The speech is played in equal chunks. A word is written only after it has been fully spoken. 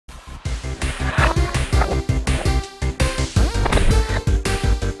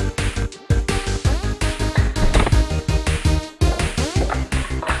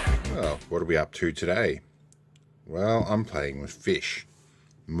What are we up to today? Well, I'm playing with fish.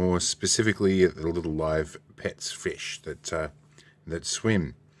 More specifically, the little live pets fish that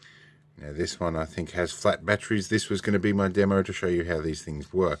swim. Now this one I think has flat batteries. This was going to be my demo to show you how these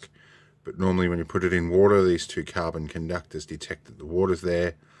things work. But normally when you put it in water, these two carbon conductors detect that the water's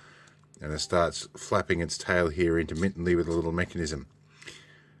there, and it starts flapping its tail here intermittently with a little mechanism.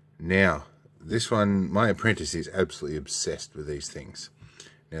 Now, this one, my apprentice is absolutely obsessed with these things.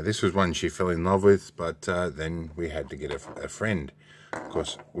 Now this was one she fell in love with, but then we had to get a friend. Of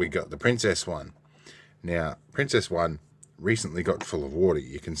course, we got the Princess one. Now, Princess one recently got full of water.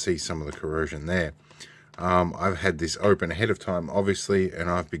 You can see some of the corrosion there. I've had this open ahead of time, obviously, and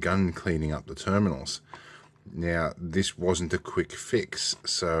I've begun cleaning up the terminals. Now, this wasn't a quick fix,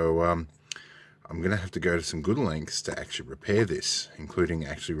 so I'm going to have to go to some good lengths to actually repair this, including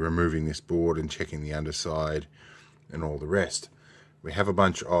actually removing this board and checking the underside and all the rest. We have a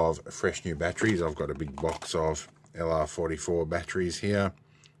bunch of fresh new batteries. I've got a big box of LR44 batteries here,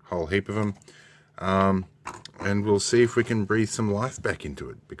 whole heap of them. And we'll see if we can breathe some life back into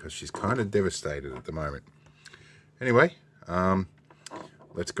it, because she's kind of devastated at the moment. Anyway,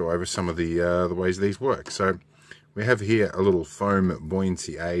 let's go over some of the ways these work. So we have here a little foam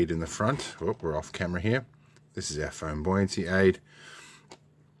buoyancy aid in the front. Oh, we're off camera here. This is our foam buoyancy aid.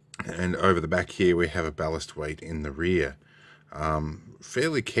 And over the back here we have a ballast weight in the rear.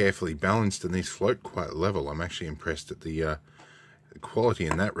 Fairly carefully balanced, and these float quite level. I'm actually impressed at the quality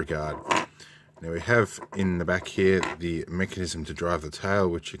in that regard. Now we have in the back here the mechanism to drive the tail,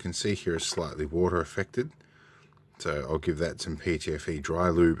 which you can see here is slightly water affected. So I'll give that some PTFE dry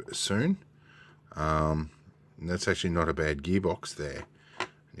lube soon. And that's actually not a bad gearbox there.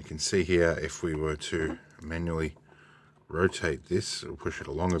 You can see here, if we were to manually rotate this or push it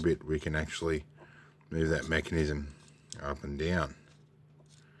along a bit, we can actually move that mechanism up and down.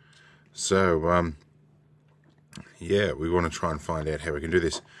 So yeah, we want to try and find out how we can do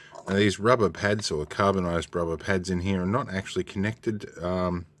this. Now these rubber pads, or carbonized rubber pads in here, are not actually connected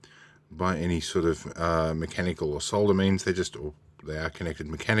by any sort of mechanical or solder means. They are connected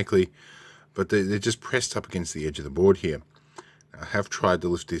mechanically, but they're just pressed up against the edge of the board here. I have tried to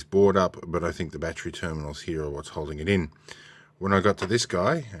lift this board up, but I think the battery terminals here are what's holding it in. When I got to this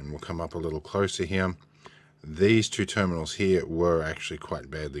guy, and we'll come up a little closer here, these two terminals here were actually quite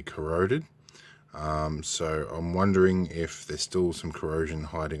badly corroded. So I'm wondering if there's still some corrosion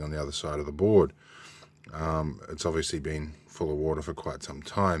hiding on the other side of the board. It's obviously been full of water for quite some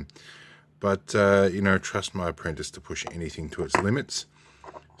time. But, you know, trust my apprentice to push anything to its limits.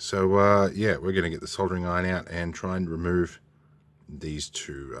 So, yeah, we're going to get the soldering iron out and try and remove these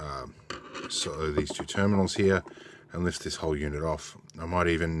two terminals here and lift this whole unit off. I might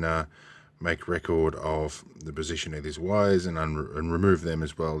even make record of the position of these wires and remove them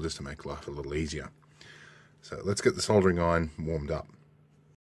as well, just to make life a little easier. So let's get the soldering iron warmed up.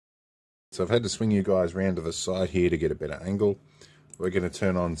 So I've had to swing you guys around to the side here to get a better angle. We're going to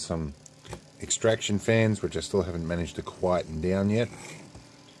turn on some extraction fans, which I still haven't managed to quieten down yet.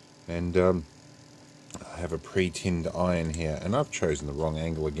 And I have a pre-tinned iron here, and I've chosen the wrong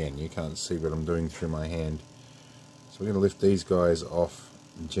angle again. You can't see what I'm doing through my hand. So we're going to lift these guys off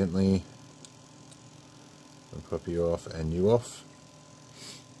gently. I'll pop you off and you off.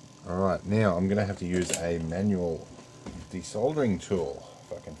 Alright, now I'm going to have to use a manual desoldering tool,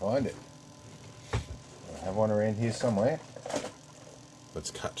 if I can find it. I have one around here somewhere.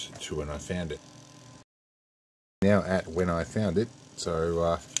 Let's cut to when I found it. Now at when I found it,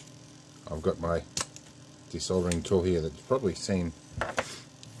 so I've got my desoldering tool here that's probably seen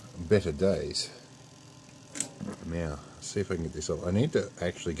better days. Now, see if I can get this off. I need to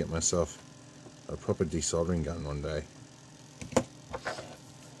actually get myself a proper desoldering gun one day,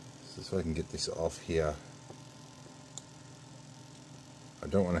 so I can get this off here. I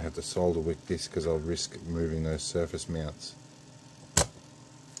don't want to have to solder wick this, because I'll risk moving those surface mounts.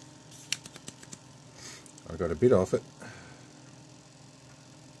 I got a bit off it.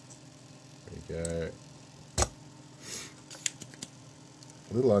 There we go.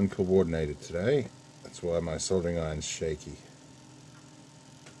 A little uncoordinated today. That's why my soldering iron's shaky.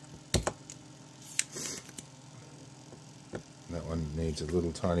 That one needs a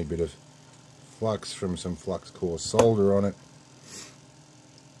little tiny bit of flux from some flux core solder on it.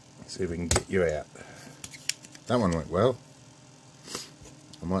 Let's see if we can get you out. That one went well.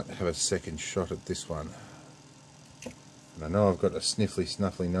 I might have a second shot at this one. And I know I've got a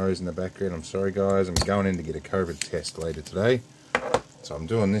sniffly nose in the background. I'm sorry guys, I'm going in to get a COVID test later today. So I'm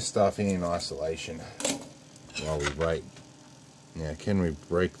doing this stuff in isolation while we wait. Now, can we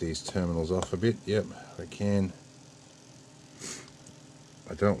break these terminals off a bit? Yep, we can.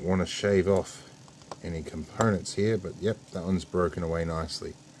 I don't want to shave off any components here, but yep, that one's broken away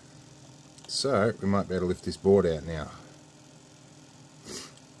nicely. So we might be able to lift this board out now.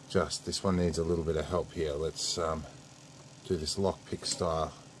 Just this one needs a little bit of help here. Let's do this lockpick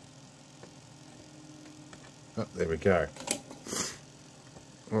style. Oh, there we go.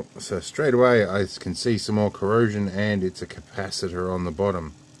 Well, so straight away I can see some more corrosion, and it's a capacitor on the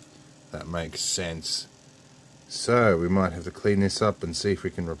bottom. That makes sense. So we might have to clean this up and see if we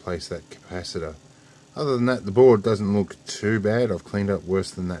can replace that capacitor. Other than that, the board doesn't look too bad. I've cleaned up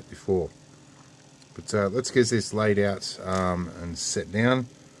worse than that before. But let's get this laid out and set down.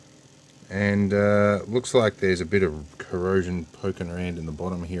 And looks like there's a bit of corrosion poking around in the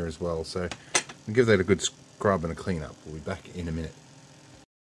bottom here as well. So we'll give that a good scrub and a clean up. We'll be back in a minute.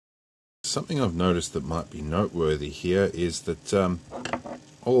 Something I've noticed that might be noteworthy here is that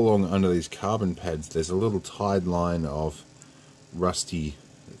all along under these carbon pads there's a little tide line of rusty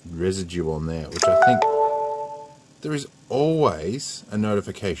residue on there, which I think there is always a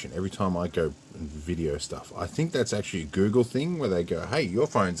notification every time I go and video stuff. I think that's actually a Google thing where they go, hey, your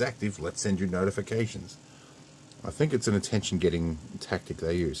phone's active, let's send you notifications. I think it's an attention getting tactic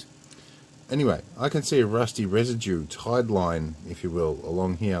they use. Anyway, I can see a rusty residue tide line, if you will,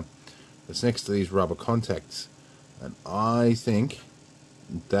 along here. It's next to these rubber contacts, and I think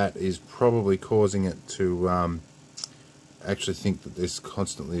that is probably causing it to actually think that there's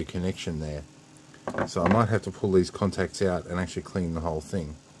constantly a connection there. So I might have to pull these contacts out and actually clean the whole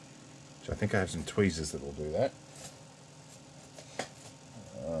thing. So I think I have some tweezers that will do that.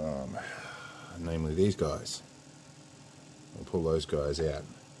 Namely these guys. I'll pull those guys out.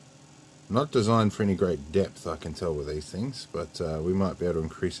 Not designed for any great depth, I can tell with these things, but we might be able to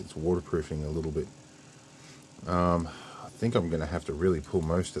increase its waterproofing a little bit. I think I'm going to have to really pull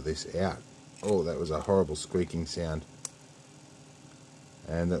most of this out. Oh, that was a horrible squeaking sound.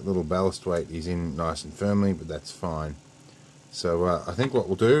 And that little ballast weight is in nice and firmly, but that's fine. So I think what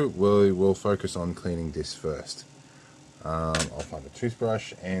we'll do, we'll focus on cleaning this first. I'll find a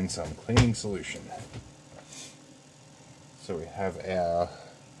toothbrush and some cleaning solution. So we have our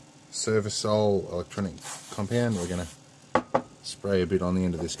Service-Sol electronic compound. We're going to spray a bit on the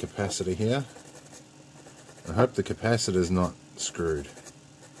end of this capacitor here. I hope the capacitor's not screwed.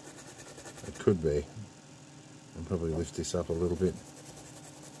 It could be. I'll probably lift this up a little bit.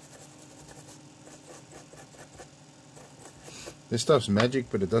 This stuff's magic,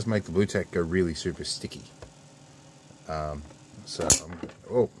 but it does make the Blue Tack go really super sticky. So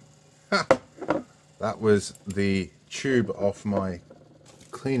oh, ha! That was the tube off my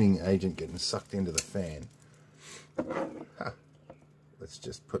cleaning agent getting sucked into the fan. Ha. Let's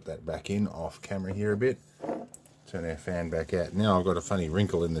just put that back in off camera here a bit. Turn our fan back out. Now I've got a funny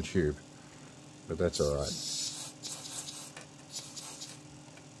wrinkle in the tube, but that's alright.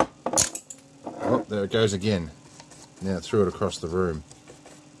 Oh, there it goes again. Now it threw it across the room.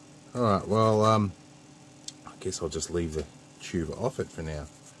 Alright, well, I guess I'll just leave the tube off it for now.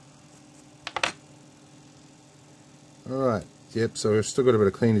 Alright, yep, so we've still got a bit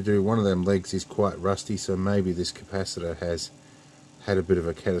of cleaning to do. One of them legs is quite rusty, so maybe this capacitor has had a bit of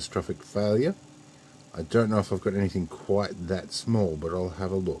a catastrophic failure. I don't know if I've got anything quite that small, but I'll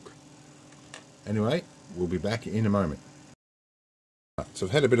have a look. Anyway, we'll be back in a moment. So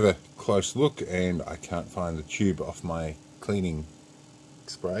I've had a bit of a close look and I can't find the tube off my cleaning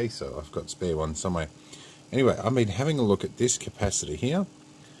spray, so I've got spare one somewhere. Anyway, I've been having a look at this capacitor here,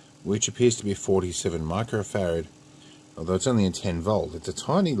 which appears to be 47 microfarad, although it's only in 10 volt. It's a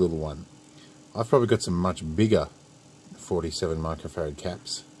tiny little one. I've probably got some much bigger 47 microfarad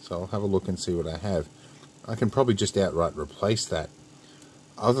caps, so I'll have a look and see what I have. I can probably just outright replace that.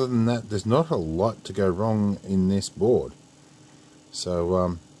 Other than that, there's not a lot to go wrong in this board.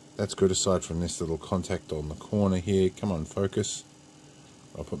 So that's good, aside from this little contact on the corner here. Come on, focus.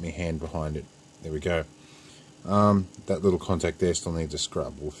 I'll put my hand behind it. There we go. That little contact there still needs a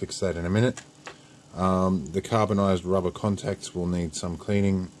scrub. We'll fix that in a minute. The carbonized rubber contacts will need some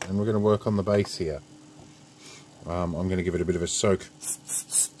cleaning, and we're going to work on the base here. I'm going to give it a bit of a soak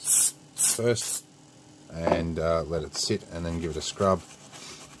first and let it sit, and then give it a scrub.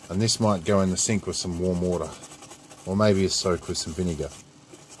 And this might go in the sink with some warm water, or maybe a soak with some vinegar.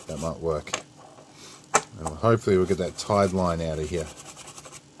 That might work. And hopefully we'll get that tide line out of here.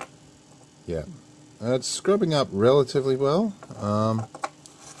 Yeah, it's scrubbing up relatively well,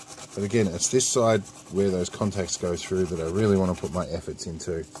 but again, it's this side where those contacts go through that I really want to put my efforts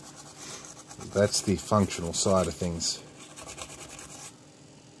into. That's the functional side of things.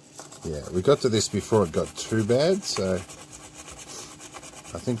 Yeah, we got to this before it got too bad, so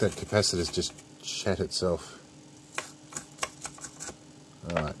I think that capacitor's just shat itself.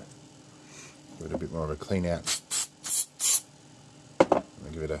 clean out.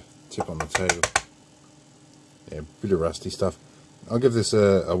 I'll give it a tip on the table. Yeah, a bit of rusty stuff. I'll give this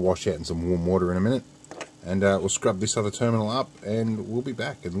a wash out in some warm water in a minute, and we'll scrub this other terminal up, and we'll be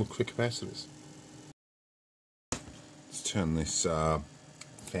back and look for capacitors. Let's turn this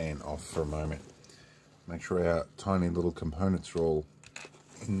fan off for a moment. Make sure our tiny little components are all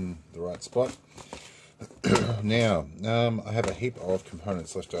in the right spot. Now, I have a heap of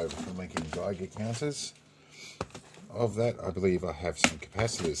components left over from making Geiger counters. Of that, I believe I have some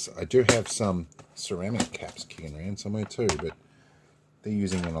capacitors. I do have some ceramic caps kicking around somewhere too, but they're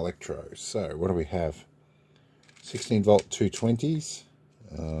using an electro. So, what do we have? 16 volt 220s.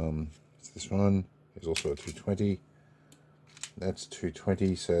 It's this one. There's also a 220. That's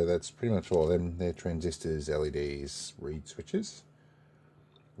 220, so that's pretty much all of them. They're transistors, LEDs, reed switches.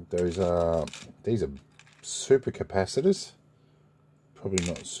 These are super capacitors. Probably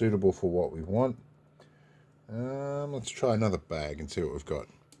not suitable for what we want. Let's try another bag and see what we've got.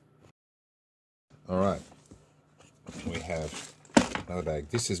 Alright, we have another bag.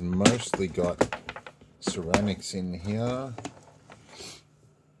 This has mostly got ceramics in here.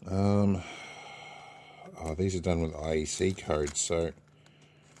 Oh, these are done with IEC codes, so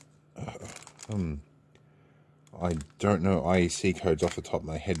I don't know IEC codes off the top of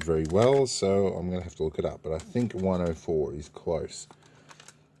my head very well, so I'm going to have to look it up, but I think 104 is close.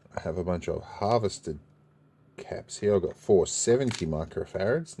 I have a bunch of harvested caps here. I've got 470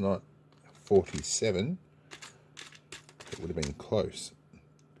 microfarads, not 47. It would have been close.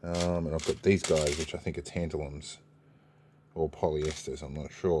 And I've got these guys, which I think are tantalums or polyesters, I'm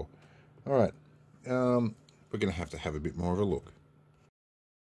not sure. Alright, we're going to have a bit more of a look.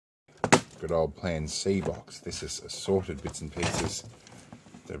 Good old Plan C box. This is assorted bits and pieces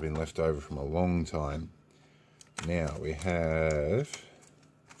that have been left over from a long time. Now we have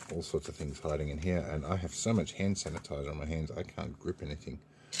all sorts of things hiding in here, and I have so much hand sanitizer on my hands I can't grip anything.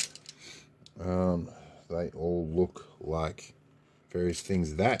 They all look like various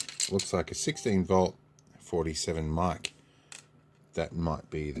things. That looks like a 16 volt 47 mic. That might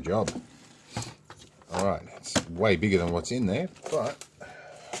be the job. Alright, it's way bigger than what's in there, but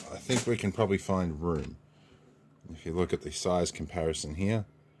I think we can probably find room. If you look at the size comparison here,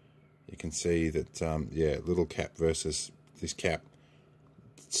 you can see that, yeah, little cap versus this cap,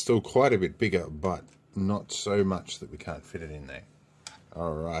 it's still quite a bit bigger, but not so much that we can't fit it in there.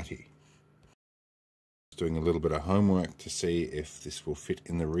 Alrighty. Just doing a little bit of homework to see if this will fit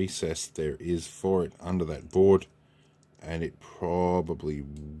in the recess there is for it under that board, and it probably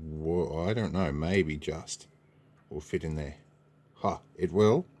will, I don't know, maybe just will fit in there. It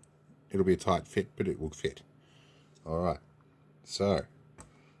will. It'll be a tight fit, but it will fit. Alright, so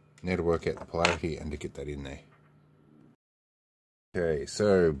now to work out the polarity and to get that in there. Okay,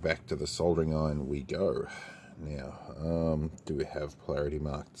 so back to the soldering iron we go. Now, do we have polarity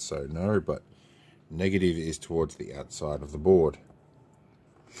marked? So no, but negative is towards the outside of the board.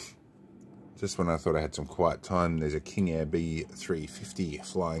 Just when I thought I had some quiet time, there's a King Air B350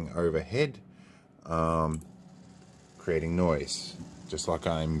 flying overhead, creating noise, just like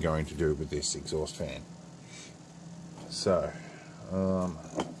I'm going to do with this exhaust fan. So,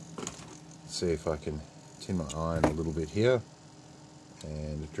 see if I can tin my iron a little bit here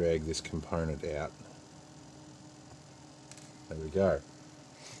and drag this component out. There we go.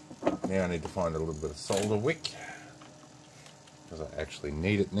 Now I need to find a little bit of solder wick, because I actually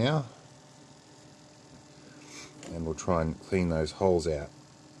need it now. And we'll try and clean those holes out.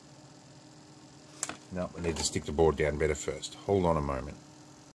 No, we need to stick the board down better first. Hold on a moment.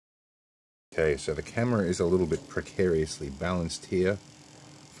 Okay, so the camera is a little bit precariously balanced here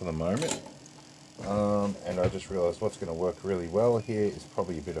for the moment. And I just realized what's going to work really well here is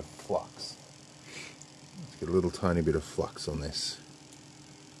probably a bit of flux. Let's get a little tiny bit of flux on this.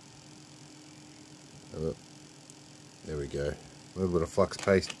 There we go. A little bit of flux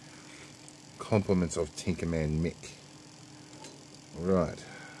paste. Compliments of Tinkerman Mick. Right.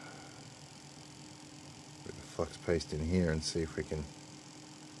 Put the flux paste in here and see if we can.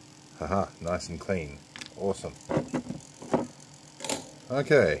 Haha, nice and clean. Awesome.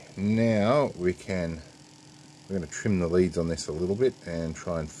 Okay, now we're going to trim the leads on this a little bit and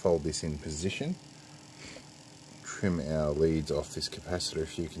try and fold this in position. Trim our leads off this capacitor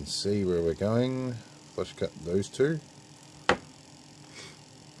if you can see where we're going. Flush cut those two.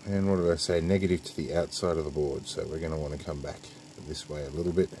 And what did I say? Negative to the outside of the board. So we're going to want to come back this way a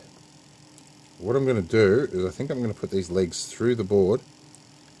little bit. What I'm going to do is I think I'm going to put these legs through the board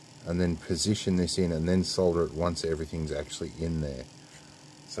and then position this in and then solder it once everything's actually in there.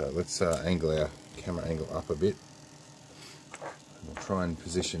 So let's angle our camera angle up a bit. I'll try and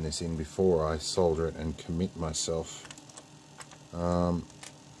position this in before I solder it and commit myself. I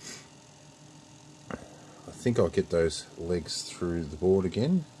think I'll get those legs through the board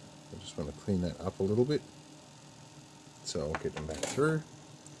again. I just want to clean that up a little bit. So I'll get them back through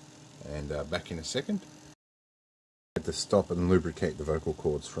and back in a second. I had to stop and lubricate the vocal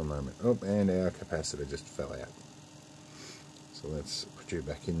cords for a moment. Oh, and our capacitor just fell out. So let's put you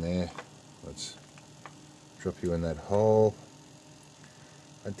back in there. Let's drop you in that hole.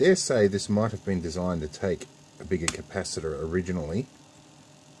 I dare say this might have been designed to take a bigger capacitor originally.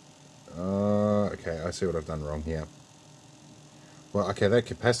 Okay, I see what I've done wrong here. Well, okay, that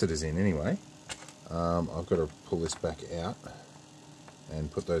capacitor's in anyway. I've got to pull this back out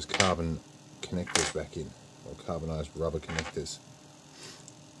and put those carbon connectors back in, or carbonized rubber connectors.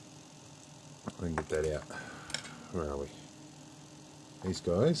 I can get that out. Where are we? These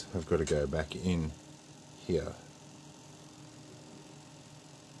guys have got to go back in here.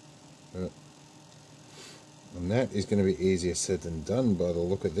 And that is going to be easier said than done by the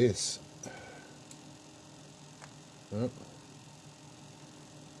look of this. Oh.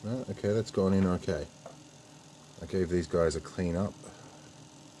 No, okay, that's gone in okay. I gave these guys a clean up,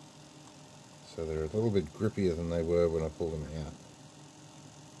 so they're a little bit grippier than they were when I pulled them out.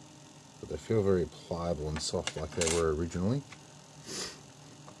 But they feel very pliable and soft like they were originally.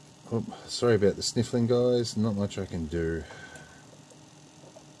 Oh, sorry about the sniffling, guys, not much I can do.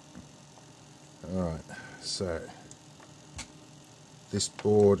 Alright, so this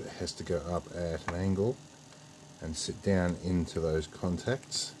board has to go up at an angle and sit down into those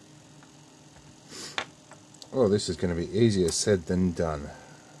contacts. Oh, this is going to be easier said than done.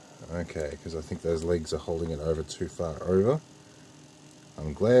 Okay, because I think those legs are holding it over too far over.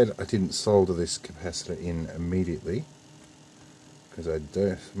 I'm glad I didn't solder this capacitor in immediately, because I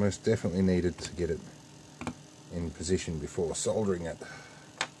most definitely needed to get it in position before soldering it.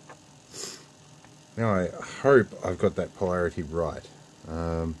 Now I hope I've got that polarity right.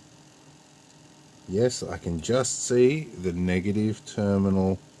 Yes, I can just see the negative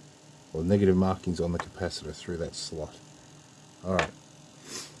terminal, or negative markings on the capacitor through that slot. Alright,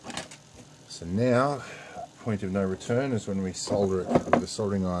 so now, point of no return is when we solder it with the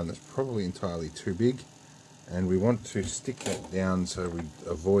soldering iron that's probably entirely too big, and we want to stick that down so we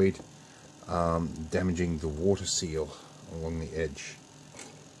avoid damaging the water seal along the edge.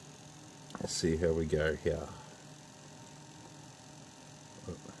 Let's see how we go here.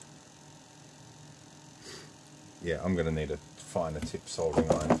 Yeah, I'm going to need a finer tip soldering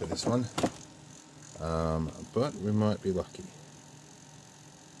iron for this one, but we might be lucky.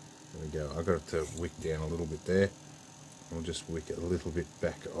 There we go. I've got it to wick down a little bit there. I'll just wick it a little bit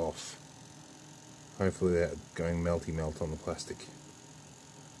back off, hopefully without going melty melt on the plastic.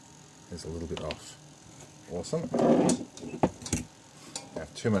 There's a little bit off. Awesome. I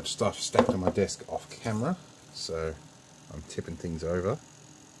have too much stuff stacked on my desk off camera, so I'm tipping things over.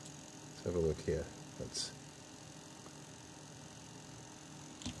 Let's have a look here. Let's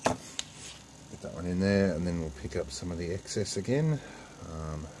put that one in there, and then we'll pick up some of the excess again.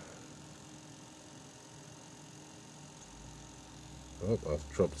 Oh, I've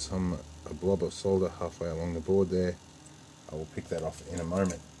dropped a blob of solder halfway along the board there. I will pick that off in a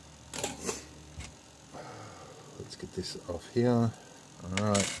moment. Let's get this off here.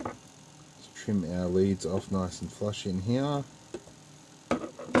 Alright, let's trim our leads off nice and flush in here.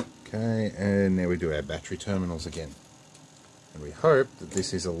 Okay, and now we do our battery terminals again. And we hope that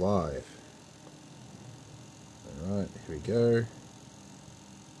this is alive. Alright, here we go.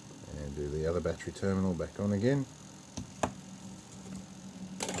 And do the other battery terminal back on again.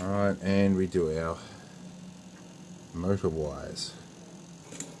 Alright, and we do our motor wires.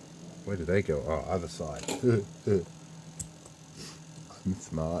 Where did they go? Oh, other side. I'm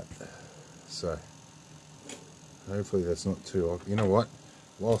smart. So, hopefully that's not too... You know what?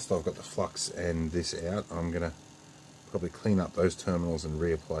 Whilst I've got the flux and this out, I'm going to probably clean up those terminals and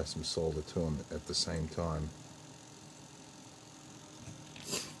reapply some solder to them at the same time.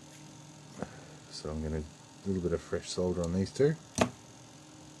 So I'm going to do a little bit of fresh solder on these two.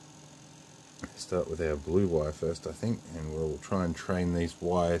 Start with our blue wire first, I think, and we'll try and train these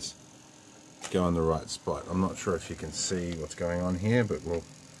wires to go in the right spot. I'm not sure if you can see what's going on here, but we'll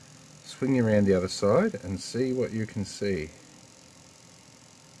swing you around the other side and see what you can see.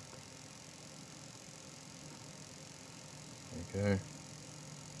 There we go.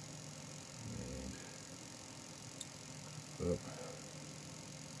 And,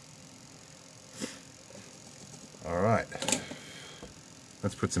 alright,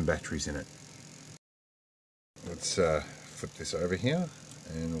 let's put some batteries in it. Let's flip this over here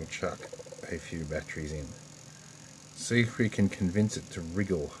and we'll chuck a few batteries in. See if we can convince it to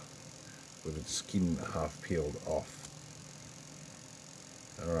wriggle with its skin half peeled off.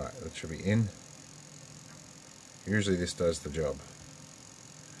 Alright, that should be in. Usually this does the job.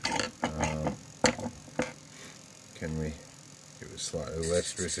 Can we give it slightly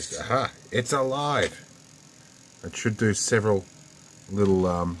less resistance? Aha! It's alive! It should do several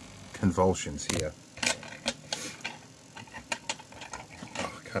little convulsions here.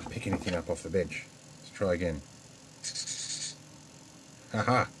 Oh, I can't pick anything up off the bench. Let's try again.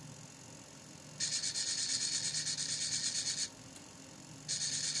 Aha!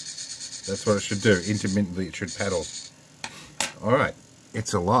 That's what it should do. Intermittently it should paddle. Alright,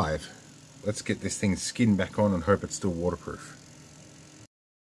 it's alive. Let's get this thing's skin back on and hope it's still waterproof.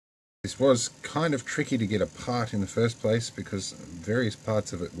 This was kind of tricky to get apart in the first place because various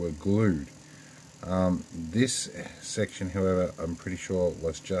parts of it were glued. This section, however, I'm pretty sure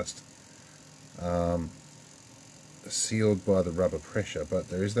was just sealed by the rubber pressure, but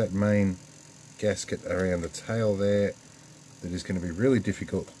there is that main gasket around the tail there that is going to be really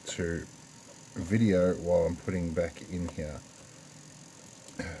difficult to video while I'm putting back in here.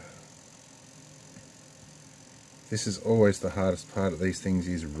 This is always the hardest part of these things,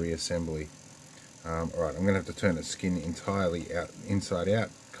 is reassembly. Alright, I'm going to have to turn the skin entirely out, inside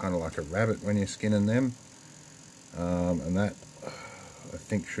out, kind of like a rabbit when you're skinning them. And that, I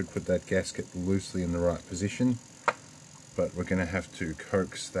think, should put that gasket loosely in the right position. But we're going to have to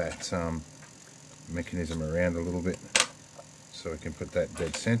coax that mechanism around a little bit so we can put that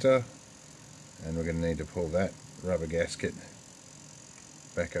dead center. And we're going to need to pull that rubber gasket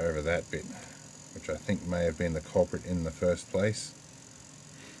back over that bit, which I think may have been the culprit in the first place.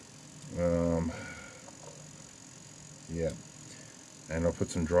 Yeah, and I'll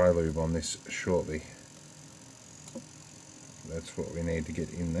put some dry lube on this shortly. That's what we need to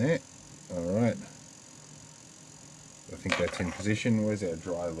get in there. Alright, I think that's in position. Where's our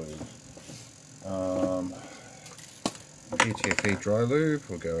dry lube? ETFE dry lube.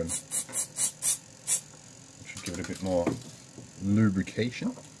 We'll go and should give it a bit more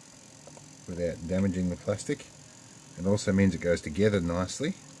lubrication without damaging the plastic. It also means it goes together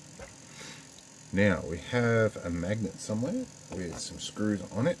nicely. Now we have a magnet somewhere with some screws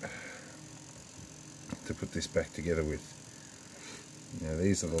on it to put this back together with. Now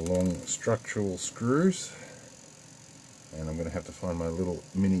these are the long structural screws, and I'm going to have to find my little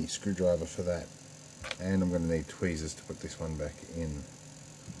mini screwdriver for that, and I'm going to need tweezers to put this one back in.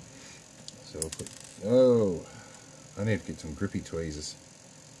 So we'll put, oh, I need to get some grippy tweezers.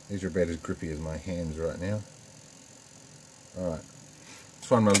 These are about as grippy as my hands right now. Alright, let's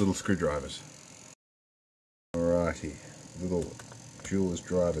find my little screwdrivers. Alrighty, little jeweler's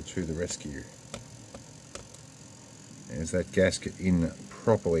driver to the rescue. Is that gasket in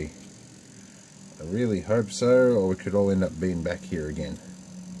properly? I really hope so, or we could all end up being back here again.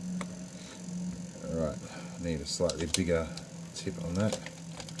 Alright, I need a slightly bigger tip on that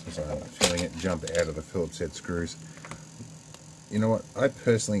because I'm feeling it jump out of the Phillips head screws. You know what, I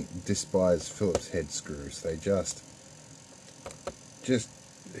personally despise Phillips head screws. They just,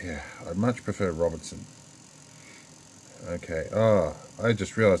 yeah, I much prefer Robertson. Okay, oh, I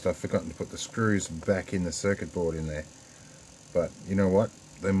just realised I've forgotten to put the screws back in the circuit board in there. But you know what,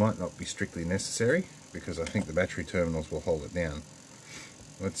 they might not be strictly necessary because I think the battery terminals will hold it down.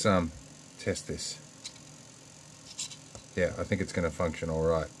 Let's test this. Yeah, I think it's going to function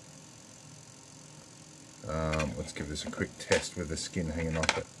alright. Let's give this a quick test with the skin hanging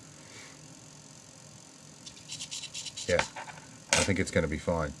off it. Yeah, I think it's going to be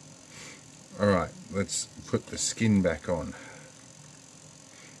fine. Alright, let's put the skin back on.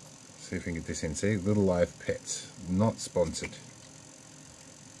 See if we can get this in. See, Little Live Pets, not sponsored.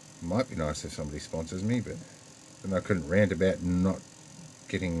 Might be nice if somebody sponsors me, but then I couldn't rant about not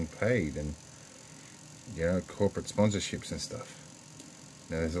getting paid and, you know, corporate sponsorships and stuff.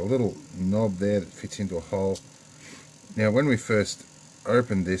 Now there's a little knob there that fits into a hole. Now when we first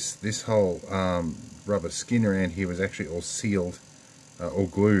opened this whole rubber skin around here was actually all sealed or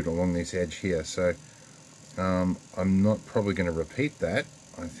glued along this edge here, so I'm not probably going to repeat that.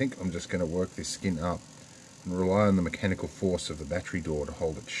 I think I'm just going to work this skin up and rely on the mechanical force of the battery door to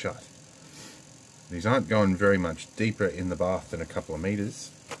hold it shut. These aren't going very much deeper in the bath than a couple of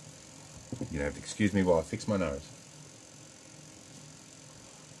meters. You're going to have to excuse me while I fix my nose.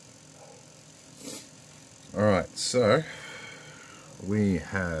 Alright, so we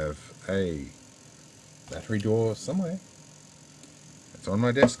have a battery door somewhere. It's on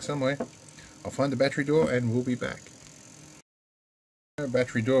my desk somewhere. I'll find the battery door and we'll be back. The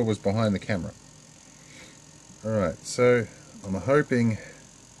battery door was behind the camera. Alright, so I'm hoping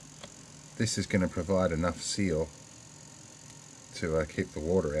this is going to provide enough seal to keep the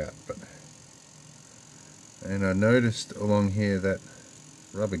water out. And I noticed along here that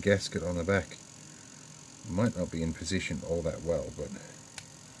rubber gasket on the back might not be in position all that well, but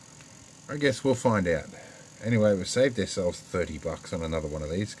I guess we'll find out. Anyway, we've saved ourselves 30 bucks on another one of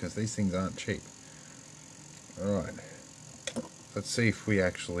these, because these things aren't cheap. Alright, let's see if we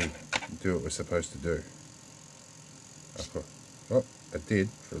actually do what we're supposed to do. Oh, it did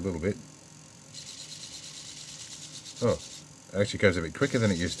for a little bit. Oh, it actually goes a bit quicker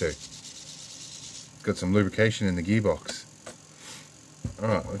than it used to. Got some lubrication in the gearbox.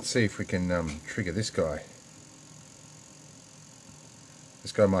 Alright, let's see if we can trigger this guy.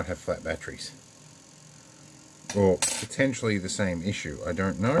 This guy might have flat batteries. Or potentially the same issue. I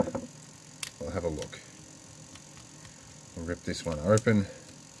don't know. We'll have a look. We'll rip this one open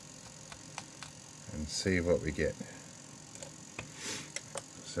and see what we get.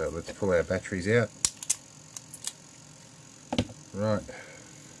 So let's pull our batteries out. Right.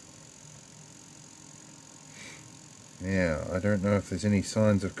 Now, I don't know if there's any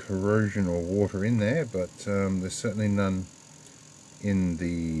signs of corrosion or water in there, but there's certainly none in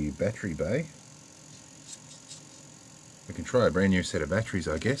the battery bay. We can try a brand new set of batteries,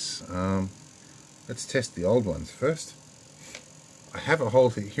 I guess. Let's test the old ones first. I have a whole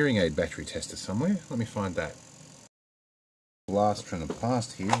hearing aid battery tester somewhere. Let me find that. Blast from the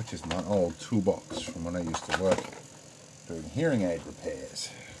past here, which is my old toolbox from when I used to work doing hearing aid repairs.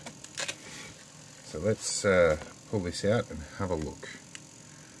 So let's pull this out and have a look.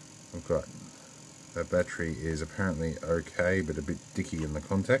 We've got that battery is apparently okay, but a bit dicky in the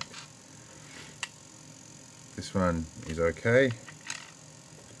contact. This one is okay,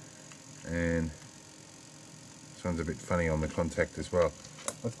 and this one's a bit funny on the contact as well.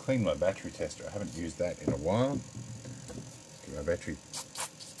 Let's clean my battery tester. I haven't used that in a while. Let's give my battery,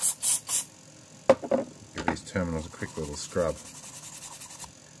 give these terminals a quick little scrub.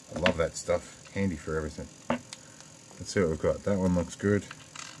 I love that stuff. Handy for everything. Let's see what we've got. That one looks good.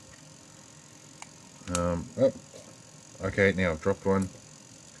 Oh, okay, now I've dropped one,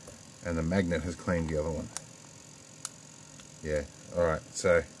 and the magnet has cleaned the other one. Yeah, alright,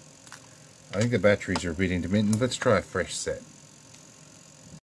 so I think the batteries are a bit intermittent. Let's try a fresh set.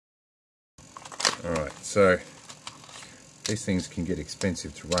 Alright, so these things can get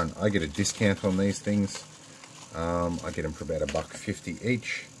expensive to run. I get a discount on these things. I get them for about $1.50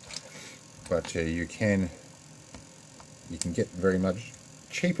 each, but you can get very much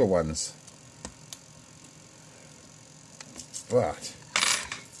cheaper ones. But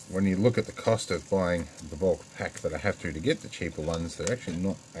when you look at the cost of buying the bulk pack that I have to get the cheaper ones, they're actually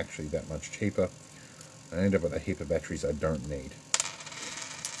not actually that much cheaper. I end up with a heap of batteries I don't need.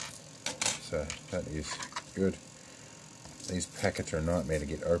 So that is good. These packets are a nightmare to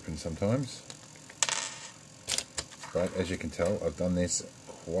get open sometimes. But as you can tell, I've done this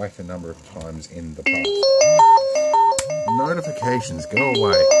quite a number of times in the past. Notifications, go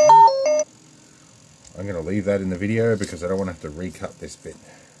away. I'm going to leave that in the video because I don't want to have to recut this bit.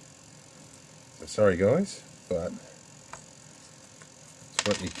 So sorry guys, but it's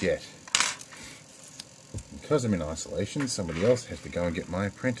what you get. Because I'm in isolation, somebody else has to go and get my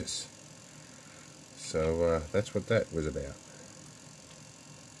apprentice. So that's what that was about.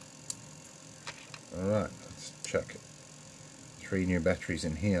 Alright, let's chuck 3 new batteries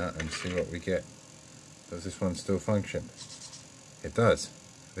in here and see what we get. Does this one still function? It does.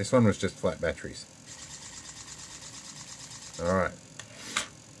 This one was just flat batteries. Alright,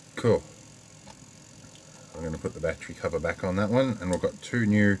 cool. I'm going to put the battery cover back on that one, and we've got 2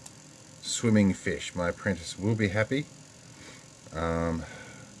 new swimming fish. My apprentice will be happy.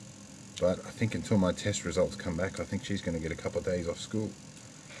 But I think until my test results come back, I think she's going to get a couple of days off school.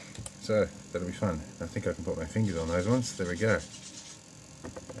 So that'll be fun. I think I can put my fingers on those ones. There we go.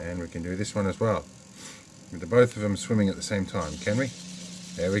 And we can do this one as well. With the both of them swimming at the same time, can we?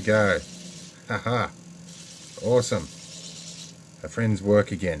 There we go. Haha. Awesome. Her friends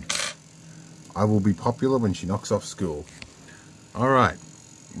work again. I will be popular when she knocks off school. Alright,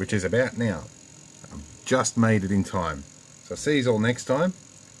 which is about now. I've just made it in time. So I'll see you all next time,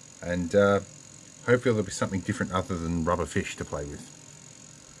 and hopefully there'll be something different other than rubber fish to play with.